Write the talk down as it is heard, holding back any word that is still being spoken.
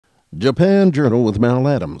Japan Journal with Mal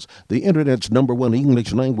Adams, the Internet's #1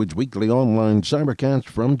 English language weekly online cybercast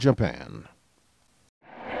from Japan.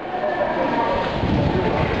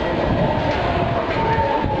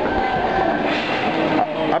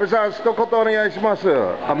 安倍さん、一言お願いします。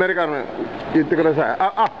アメリカの言ってくださ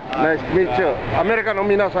い。ナイスミーチュー。アメリカの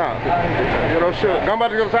皆さん、よろしく頑張っ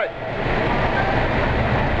てください。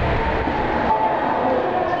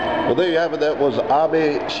Well, there you have it. That was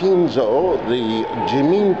Abe Shinzo, the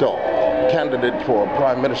Jiminto candidate for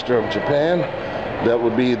Prime Minister of Japan. That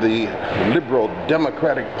would be the Liberal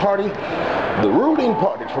Democratic Party, the ruling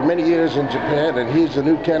party for many years in Japan, and he's the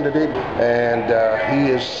new candidate, and he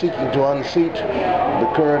is seeking to unseat the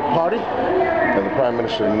current party. And the Prime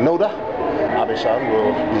Minister Noda, Abe-san,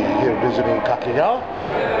 will be here visiting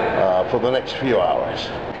Kakegawa for the next few hours.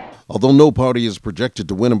 Although no party is projected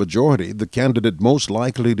to win a majority, the candidate most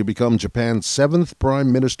likely to become Japan's 7th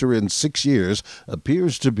prime minister in 6 years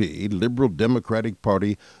appears to be Liberal Democratic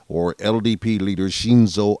Party, or LDP, leader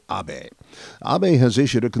Shinzo Abe. Abe has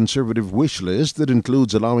issued a conservative wish list that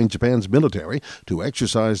includes allowing Japan's military to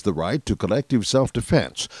exercise the right to collective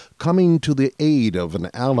self-defense, coming to the aid of an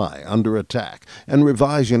ally under attack, and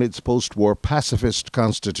revising its post-war pacifist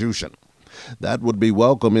constitution. That would be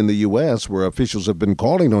welcome in the U.S., where officials have been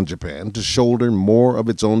calling on Japan to shoulder more of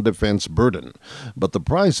its own defense burden. But the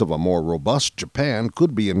price of a more robust Japan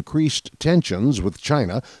could be increased tensions with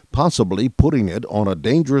China, possibly putting it on a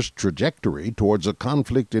dangerous trajectory towards a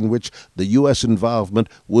conflict in which the U.S. involvement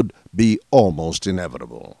would be almost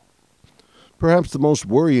inevitable. Perhaps the most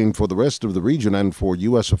worrying for the rest of the region and for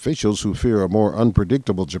U.S. officials who fear a more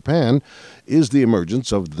unpredictable Japan is the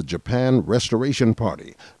emergence of the Japan Restoration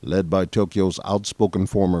Party, led by Tokyo's outspoken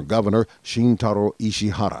former governor Shintaro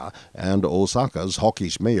Ishihara and Osaka's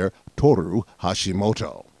hawkish mayor Toru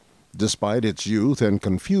Hashimoto. Despite its youth and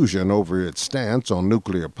confusion over its stance on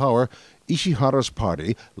nuclear power, Ishihara's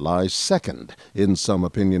party lies second in some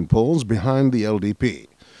opinion polls behind the LDP.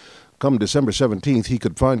 Come December 17th, he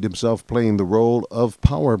could find himself playing the role of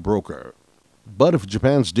power broker. But if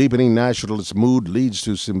Japan's deepening nationalist mood leads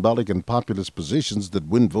to symbolic and populist positions that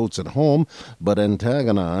win votes at home but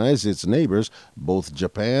antagonize its neighbors, both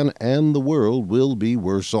Japan and the world will be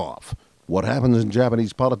worse off. What happens in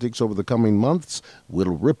Japanese politics over the coming months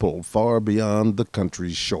will ripple far beyond the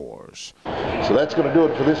country's shores. So that's going to do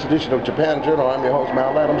it for this edition of Japan Journal. I'm your host,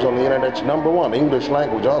 Mal Adams, on the Internet's #1 English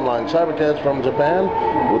language online cybercast from Japan,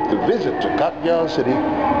 with the visit to Kakegawa City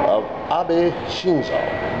of Abe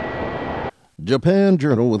Shinzo. Japan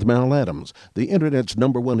Journal with Mal Adams, the Internet's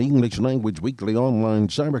 #1 English language weekly online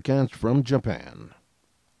cybercast from Japan.